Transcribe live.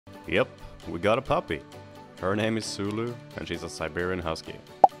Yep, we got a puppy. Her name is Zulu and she's a Siberian Husky.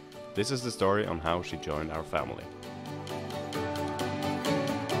 This is the story on how she joined our family.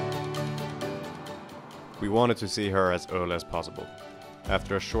 We wanted to see her as early as possible.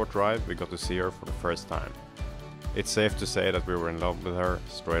 After a short drive, we got to see her for the first time. It's safe to say that we were in love with her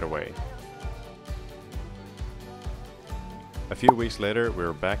straight away. A few weeks later we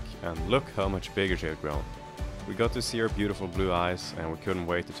were back and look how much bigger she had grown. We got to see her beautiful blue eyes and we couldn't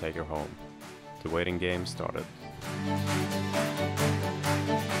wait to take her home. The waiting game started.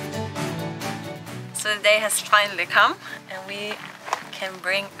 So the day has finally come and we can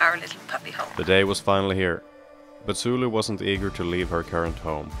bring our little puppy home. The day was finally here, but Zulu wasn't eager to leave her current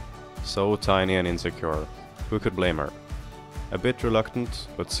home. So tiny and insecure, who could blame her? A bit reluctant,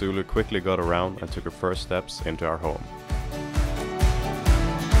 but Zulu quickly got around and took her first steps into our home.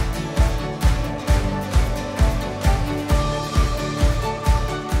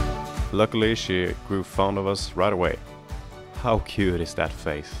 Luckily, she grew fond of us right away. How cute is that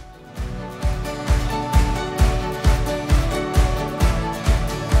face?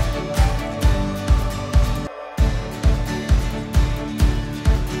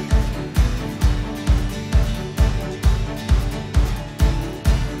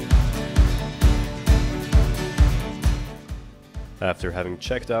 After having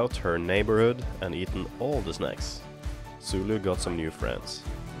checked out her neighborhood and eaten all the snacks, Zulu got some new friends.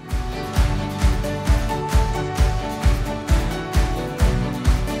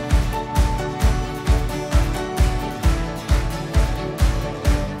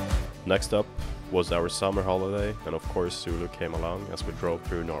 Next up was our summer holiday, and of course Zulu came along as we drove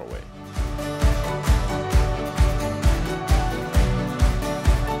through Norway.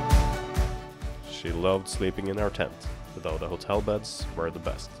 She loved sleeping in our tent, though the hotel beds were the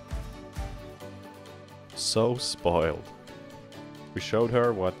best. So spoiled. We showed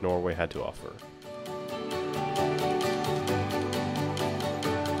her what Norway had to offer.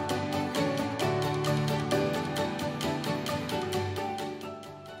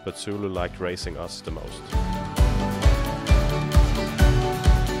 But Zulu liked racing us the most.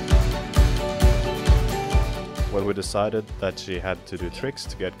 When we decided that she had to do tricks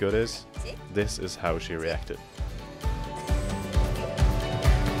to get goodies, this is how she reacted.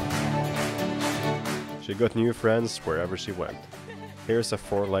 She got new friends wherever she went. Here's a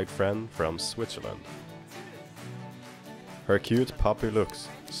four-legged friend from Switzerland. Her cute puppy looks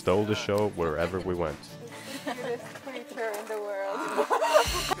stole the show wherever we went. Cutest creature in the world.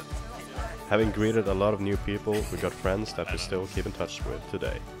 Having greeted a lot of new people, we got friends that we still keep in touch with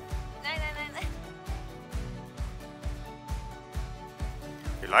today.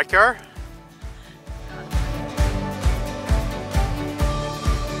 You like her?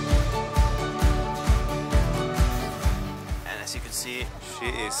 And as you can see, she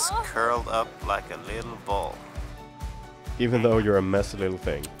is curled up like a little ball. Even though you're a messy little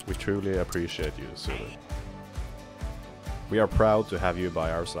thing, we truly appreciate you, Zulu. We are proud to have you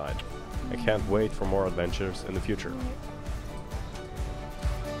by our side. I can't wait for more adventures in the future.